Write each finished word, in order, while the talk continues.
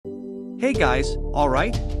Hey guys,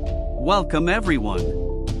 alright? Welcome everyone.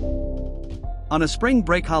 On a spring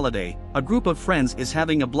break holiday, a group of friends is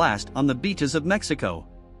having a blast on the beaches of Mexico.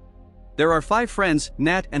 There are 5 friends,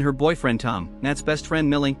 Nat and her boyfriend Tom, Nat's best friend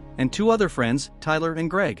Millie, and 2 other friends, Tyler and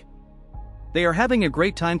Greg. They are having a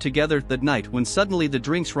great time together that night when suddenly the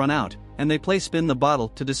drinks run out, and they play spin the bottle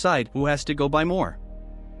to decide who has to go buy more.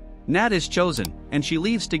 Nat is chosen, and she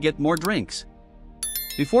leaves to get more drinks.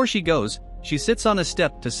 Before she goes, she sits on a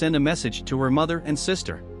step to send a message to her mother and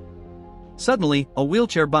sister. Suddenly, a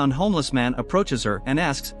wheelchair-bound homeless man approaches her and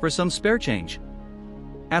asks for some spare change.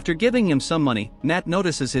 After giving him some money, Nat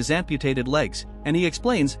notices his amputated legs, and he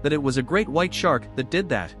explains that it was a great white shark that did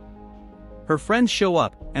that. Her friends show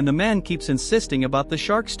up, and the man keeps insisting about the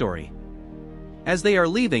shark story. As they are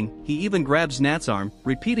leaving, he even grabs Nat's arm,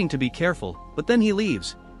 repeating to be careful, but then he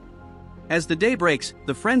leaves. As the day breaks,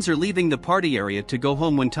 the friends are leaving the party area to go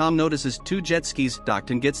home when Tom notices 2 jet skis docked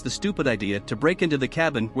and gets the stupid idea to break into the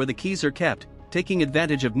cabin where the keys are kept, taking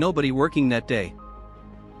advantage of nobody working that day.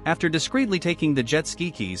 After discreetly taking the jet ski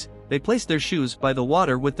keys, they place their shoes by the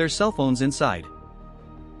water with their cell phones inside.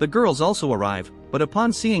 The girls also arrive, but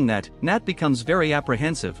upon seeing that, Nat becomes very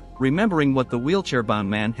apprehensive, remembering what the wheelchair-bound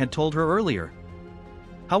man had told her earlier.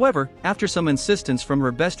 However, after some insistence from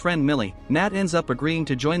her best friend Millie, Nat ends up agreeing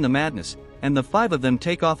to join the madness, and the 5 of them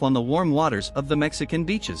take off on the warm waters of the Mexican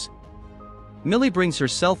beaches. Millie brings her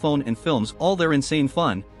cell phone and films all their insane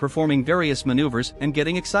fun, performing various maneuvers and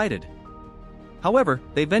getting excited. However,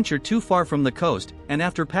 they venture too far from the coast, and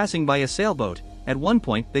after passing by a sailboat, at one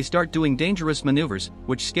point they start doing dangerous maneuvers,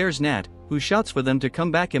 which scares Nat, who shouts for them to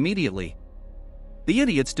come back immediately. The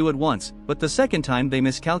idiots do it once, but the second time they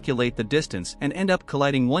miscalculate the distance and end up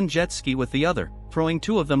colliding one jet ski with the other, throwing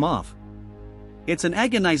 2 of them off. It's an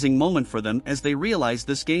agonizing moment for them as they realize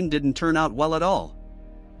this game didn't turn out well at all.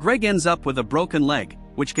 Greg ends up with a broken leg,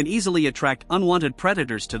 which can easily attract unwanted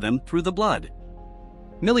predators to them through the blood.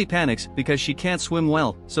 Millie panics because she can't swim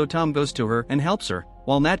well, so Tom goes to her and helps her,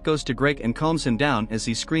 while Nat goes to Greg and calms him down as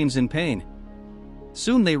he screams in pain.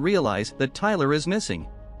 Soon they realize that Tyler is missing.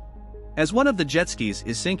 As one of the jet skis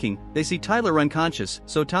is sinking, they see Tyler unconscious,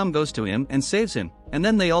 so Tom goes to him and saves him, and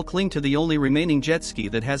then they all cling to the only remaining jet ski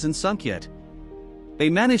that hasn't sunk yet. They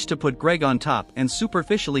manage to put Greg on top and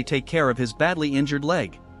superficially take care of his badly injured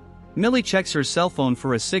leg. Millie checks her cell phone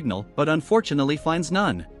for a signal but unfortunately finds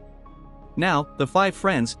none. Now, the 5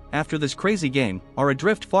 friends, after this crazy game, are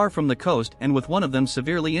adrift far from the coast and with one of them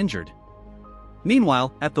severely injured.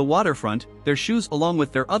 Meanwhile, at the waterfront, their shoes along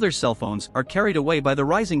with their other cell phones are carried away by the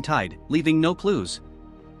rising tide, leaving no clues.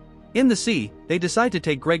 In the sea, they decide to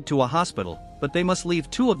take Greg to a hospital, but they must leave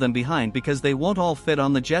 2 of them behind because they won't all fit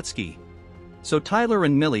on the jet ski. So Tyler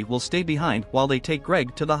and Millie will stay behind while they take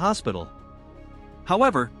Greg to the hospital.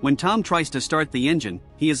 However, when Tom tries to start the engine,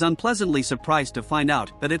 he is unpleasantly surprised to find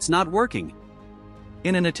out that it's not working.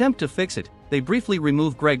 In an attempt to fix it, they briefly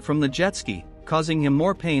remove Greg from the jet ski, causing him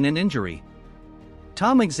more pain and injury.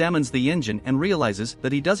 Tom examines the engine and realizes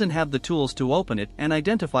that he doesn't have the tools to open it and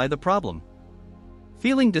identify the problem.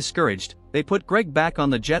 Feeling discouraged, they put Greg back on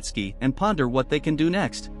the jet ski and ponder what they can do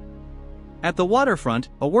next. At the waterfront,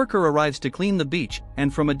 a worker arrives to clean the beach,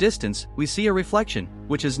 and from a distance, we see a reflection,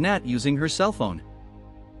 which is Nat using her cell phone.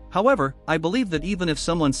 However, I believe that even if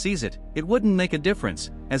someone sees it, it wouldn't make a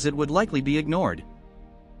difference, as it would likely be ignored.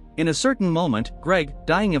 In a certain moment, Greg,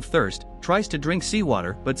 dying of thirst, tries to drink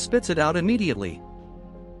seawater but spits it out immediately.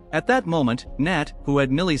 At that moment, Nat, who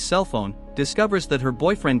had Millie's cell phone, discovers that her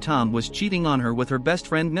boyfriend Tom was cheating on her with her best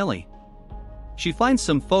friend Millie. She finds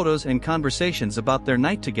some photos and conversations about their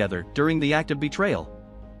night together during the act of betrayal.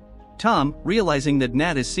 Tom, realizing that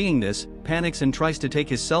Nat is seeing this, panics and tries to take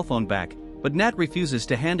his cell phone back, but Nat refuses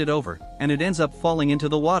to hand it over, and it ends up falling into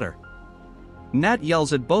the water. Nat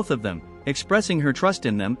yells at both of them, expressing her trust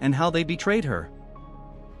in them and how they betrayed her.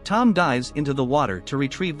 Tom dives into the water to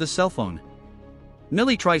retrieve the cell phone.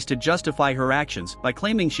 Millie tries to justify her actions by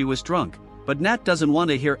claiming she was drunk, but Nat doesn't want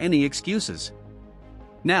to hear any excuses.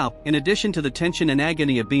 Now, in addition to the tension and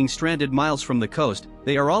agony of being stranded miles from the coast,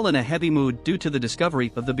 they are all in a heavy mood due to the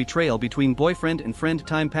discovery of the betrayal between boyfriend and friend.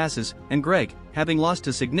 Time passes, and Greg, having lost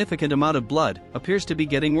a significant amount of blood, appears to be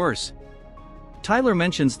getting worse. Tyler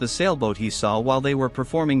mentions the sailboat he saw while they were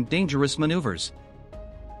performing dangerous maneuvers.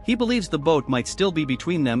 He believes the boat might still be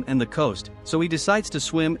between them and the coast, so he decides to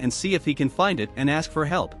swim and see if he can find it and ask for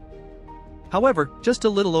help. However, just a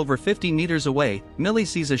little over 50 meters away, Millie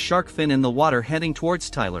sees a shark fin in the water heading towards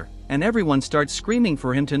Tyler, and everyone starts screaming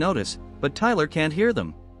for him to notice, but Tyler can't hear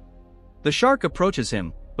them. The shark approaches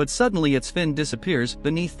him, but suddenly its fin disappears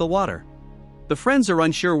beneath the water. The friends are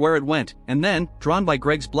unsure where it went, and then, drawn by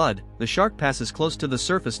Greg's blood, the shark passes close to the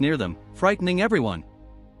surface near them, frightening everyone.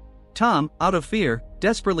 Tom, out of fear,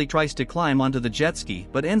 desperately tries to climb onto the jet ski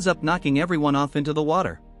but ends up knocking everyone off into the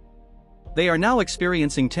water. They are now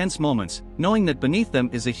experiencing tense moments, knowing that beneath them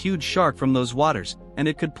is a huge shark from those waters, and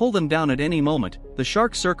it could pull them down at any moment. The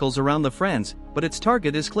shark circles around the friends, but its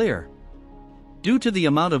target is clear. Due to the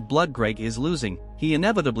amount of blood Greg is losing, he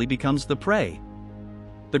inevitably becomes the prey.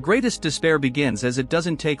 The greatest despair begins as it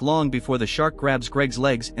doesn't take long before the shark grabs Greg's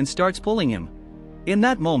legs and starts pulling him. In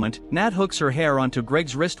that moment, Nat hooks her hair onto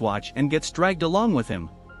Greg's wristwatch and gets dragged along with him.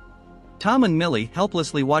 Tom and Millie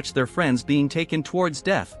helplessly watch their friends being taken towards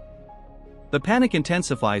death. The panic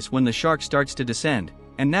intensifies when the shark starts to descend,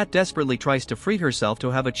 and Nat desperately tries to free herself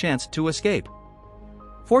to have a chance to escape.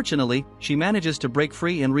 Fortunately, she manages to break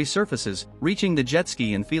free and resurfaces, reaching the jet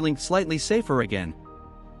ski and feeling slightly safer again.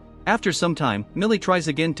 After some time, Millie tries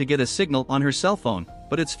again to get a signal on her cell phone,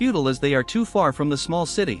 but it's futile as they are too far from the small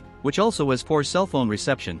city, which also has poor cell phone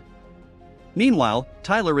reception. Meanwhile,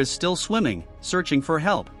 Tyler is still swimming, searching for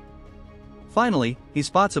help. Finally, he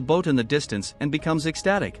spots a boat in the distance and becomes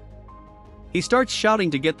ecstatic. He starts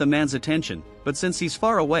shouting to get the man's attention, but since he's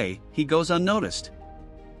far away, he goes unnoticed.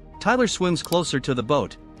 Tyler swims closer to the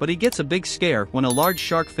boat, but he gets a big scare when a large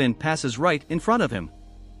shark fin passes right in front of him.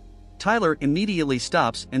 Tyler immediately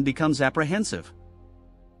stops and becomes apprehensive.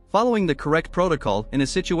 Following the correct protocol in a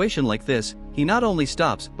situation like this, he not only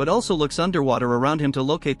stops but also looks underwater around him to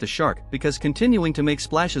locate the shark, because continuing to make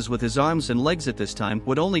splashes with his arms and legs at this time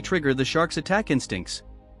would only trigger the shark's attack instincts.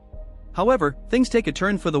 However, things take a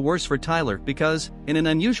turn for the worse for Tyler because, in an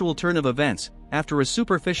unusual turn of events, after a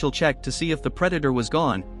superficial check to see if the predator was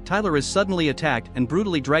gone, Tyler is suddenly attacked and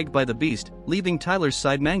brutally dragged by the beast, leaving Tyler's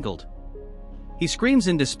side mangled. He screams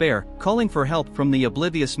in despair, calling for help from the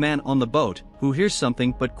oblivious man on the boat, who hears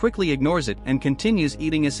something but quickly ignores it and continues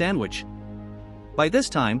eating a sandwich. By this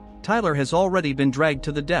time, Tyler has already been dragged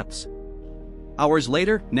to the depths. Hours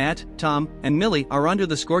later, Nat, Tom, and Millie are under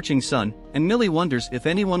the scorching sun, and Millie wonders if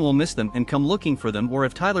anyone will miss them and come looking for them or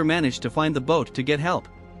if Tyler managed to find the boat to get help.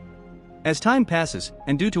 As time passes,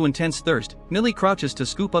 and due to intense thirst, Millie crouches to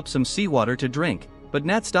scoop up some seawater to drink, but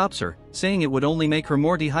Nat stops her, saying it would only make her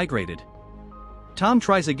more dehydrated. Tom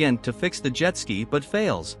tries again to fix the jet ski but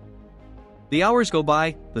fails. The hours go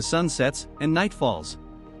by, the sun sets, and night falls.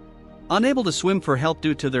 Unable to swim for help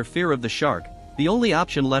due to their fear of the shark, the only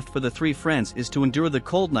option left for the three friends is to endure the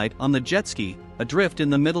cold night on the jet ski, adrift in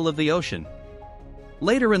the middle of the ocean.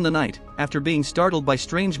 Later in the night, after being startled by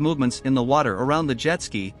strange movements in the water around the jet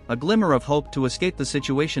ski, a glimmer of hope to escape the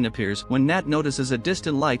situation appears when Nat notices a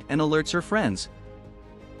distant light and alerts her friends.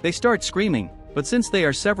 They start screaming, but since they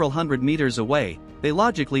are several hundred meters away, they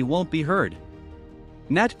logically won't be heard.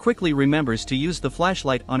 Nat quickly remembers to use the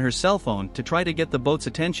flashlight on her cell phone to try to get the boat's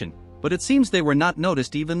attention, but it seems they were not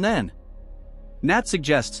noticed even then. Nat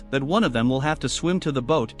suggests that one of them will have to swim to the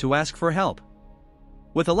boat to ask for help.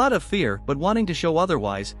 With a lot of fear but wanting to show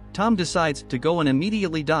otherwise, Tom decides to go and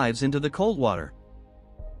immediately dives into the cold water.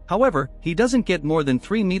 However, he doesn't get more than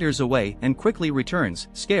 3 meters away and quickly returns,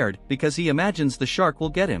 scared, because he imagines the shark will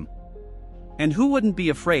get him. And who wouldn't be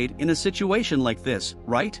afraid in a situation like this,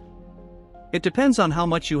 right? It depends on how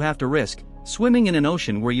much you have to risk, swimming in an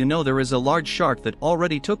ocean where you know there is a large shark that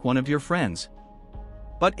already took one of your friends.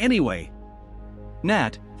 But anyway,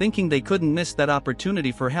 Nat, thinking they couldn't miss that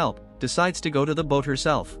opportunity for help, decides to go to the boat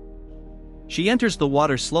herself. She enters the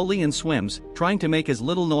water slowly and swims, trying to make as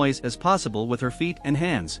little noise as possible with her feet and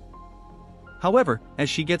hands. However, as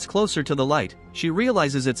she gets closer to the light, she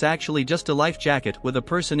realizes it's actually just a life jacket with a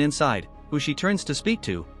person inside, who she turns to speak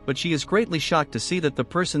to, but she is greatly shocked to see that the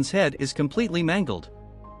person's head is completely mangled.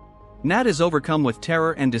 Nat is overcome with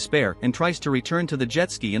terror and despair and tries to return to the jet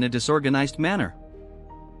ski in a disorganized manner.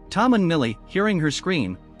 Tom and Millie, hearing her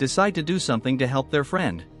scream, decide to do something to help their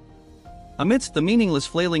friend. Amidst the meaningless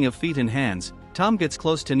flailing of feet and hands, Tom gets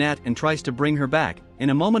close to Nat and tries to bring her back, in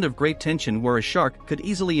a moment of great tension where a shark could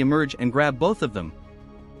easily emerge and grab both of them.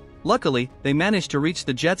 Luckily, they manage to reach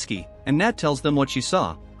the jet ski, and Nat tells them what she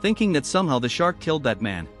saw, thinking that somehow the shark killed that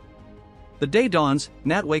man. The day dawns,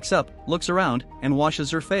 Nat wakes up, looks around, and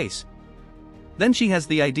washes her face. Then she has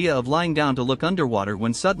the idea of lying down to look underwater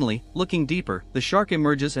when suddenly, looking deeper, the shark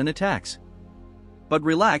emerges and attacks. But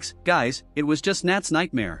relax, guys, it was just Nat's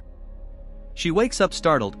nightmare. She wakes up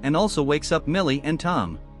startled and also wakes up Millie and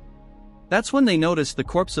Tom. That's when they notice the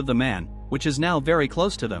corpse of the man, which is now very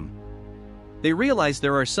close to them. They realize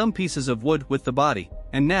there are some pieces of wood with the body,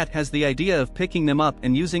 and Nat has the idea of picking them up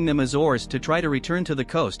and using them as oars to try to return to the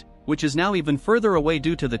coast, which is now even further away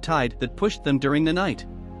due to the tide that pushed them during the night.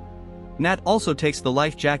 Nat also takes the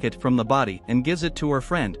life jacket from the body and gives it to her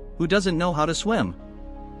friend, who doesn't know how to swim.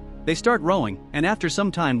 They start rowing, and after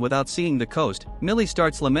some time without seeing the coast, Millie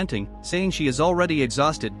starts lamenting, saying she is already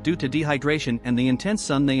exhausted due to dehydration and the intense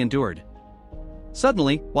sun they endured.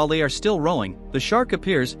 Suddenly, while they are still rowing, the shark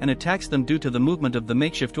appears and attacks them due to the movement of the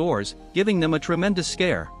makeshift oars, giving them a tremendous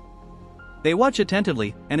scare. They watch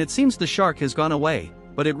attentively, and it seems the shark has gone away,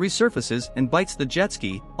 but it resurfaces and bites the jet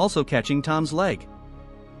ski, also catching Tom's leg.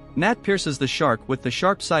 Nat pierces the shark with the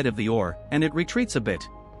sharp side of the oar, and it retreats a bit.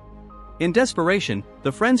 In desperation,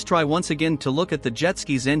 the friends try once again to look at the jet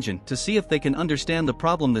ski's engine to see if they can understand the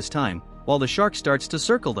problem this time, while the shark starts to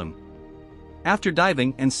circle them. After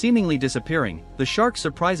diving and seemingly disappearing, the shark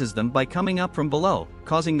surprises them by coming up from below,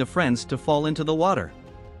 causing the friends to fall into the water.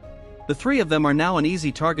 The three of them are now an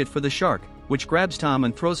easy target for the shark, which grabs Tom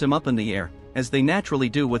and throws him up in the air, as they naturally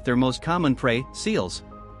do with their most common prey, seals.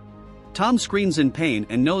 Tom screams in pain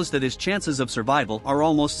and knows that his chances of survival are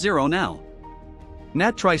almost zero now.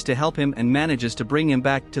 Nat tries to help him and manages to bring him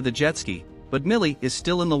back to the jet ski, but Millie is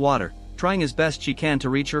still in the water, trying as best she can to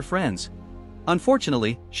reach her friends.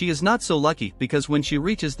 Unfortunately, she is not so lucky because when she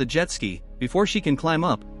reaches the jet ski, before she can climb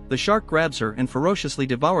up, the shark grabs her and ferociously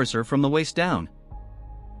devours her from the waist down.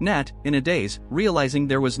 Nat, in a daze, realizing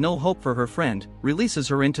there was no hope for her friend, releases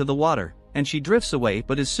her into the water, and she drifts away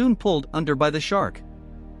but is soon pulled under by the shark.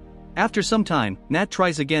 After some time, Nat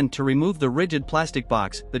tries again to remove the rigid plastic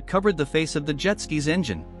box that covered the face of the jet ski's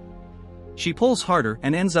engine. She pulls harder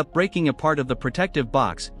and ends up breaking a part of the protective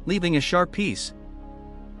box, leaving a sharp piece.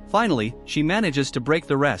 Finally, she manages to break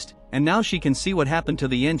the rest, and now she can see what happened to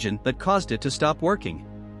the engine that caused it to stop working.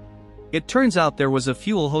 It turns out there was a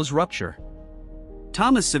fuel hose rupture.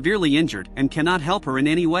 Tom is severely injured and cannot help her in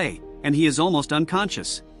any way, and he is almost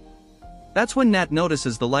unconscious. That's when Nat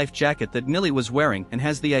notices the life jacket that Millie was wearing and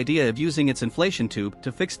has the idea of using its inflation tube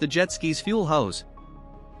to fix the jet ski's fuel hose.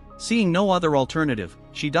 Seeing no other alternative,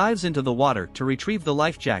 she dives into the water to retrieve the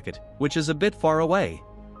life jacket, which is a bit far away.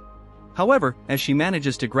 However, as she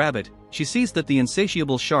manages to grab it, she sees that the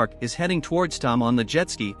insatiable shark is heading towards Tom on the jet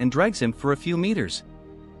ski and drags him for a few meters.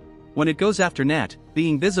 When it goes after Nat,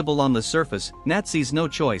 being visible on the surface, Nat sees no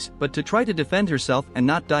choice but to try to defend herself and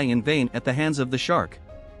not die in vain at the hands of the shark.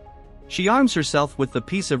 She arms herself with the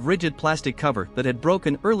piece of rigid plastic cover that had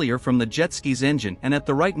broken earlier from the jet ski's engine, and at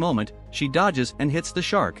the right moment, she dodges and hits the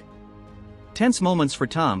shark. Tense moments for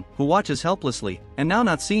Tom, who watches helplessly, and now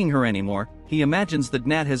not seeing her anymore, he imagines that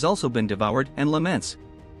Nat has also been devoured and laments.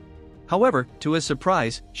 However, to his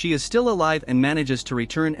surprise, she is still alive and manages to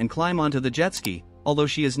return and climb onto the jet ski, although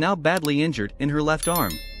she is now badly injured in her left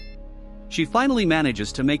arm. She finally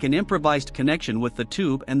manages to make an improvised connection with the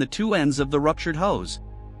tube and the two ends of the ruptured hose.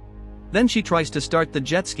 Then she tries to start the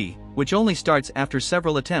jet ski, which only starts after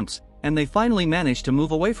several attempts, and they finally manage to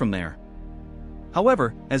move away from there.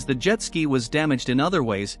 However, as the jet ski was damaged in other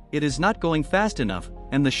ways, it is not going fast enough,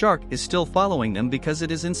 and the shark is still following them because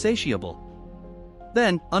it is insatiable.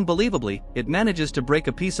 Then, unbelievably, it manages to break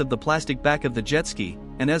a piece of the plastic back of the jet ski,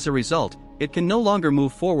 and as a result, it can no longer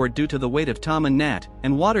move forward due to the weight of Tom and Nat,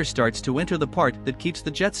 and water starts to enter the part that keeps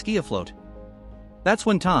the jet ski afloat. That's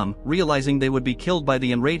when Tom, realizing they would be killed by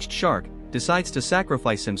the enraged shark, decides to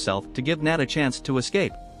sacrifice himself to give Nat a chance to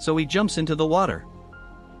escape, so he jumps into the water.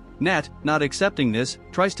 Nat, not accepting this,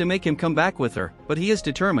 tries to make him come back with her, but he is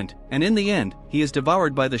determined, and in the end, he is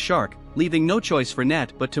devoured by the shark, leaving no choice for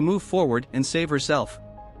Nat but to move forward and save herself.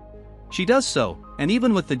 She does so, and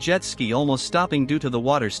even with the jet ski almost stopping due to the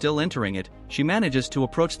water still entering it, she manages to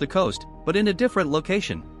approach the coast, but in a different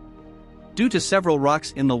location. Due to several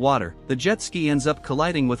rocks in the water, the jet ski ends up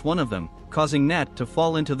colliding with one of them, causing Nat to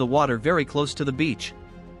fall into the water very close to the beach.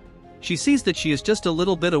 She sees that she is just a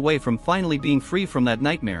little bit away from finally being free from that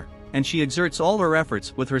nightmare, and she exerts all her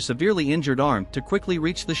efforts with her severely injured arm to quickly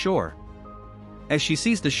reach the shore. As she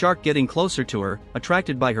sees the shark getting closer to her,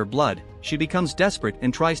 attracted by her blood, she becomes desperate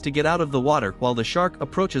and tries to get out of the water while the shark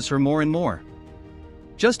approaches her more and more.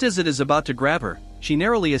 Just as it is about to grab her, she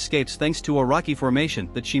narrowly escapes thanks to a rocky formation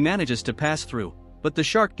that she manages to pass through, but the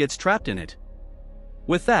shark gets trapped in it.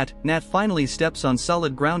 With that, Nat finally steps on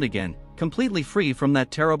solid ground again, completely free from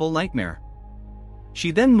that terrible nightmare.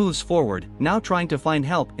 She then moves forward, now trying to find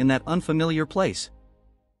help in that unfamiliar place.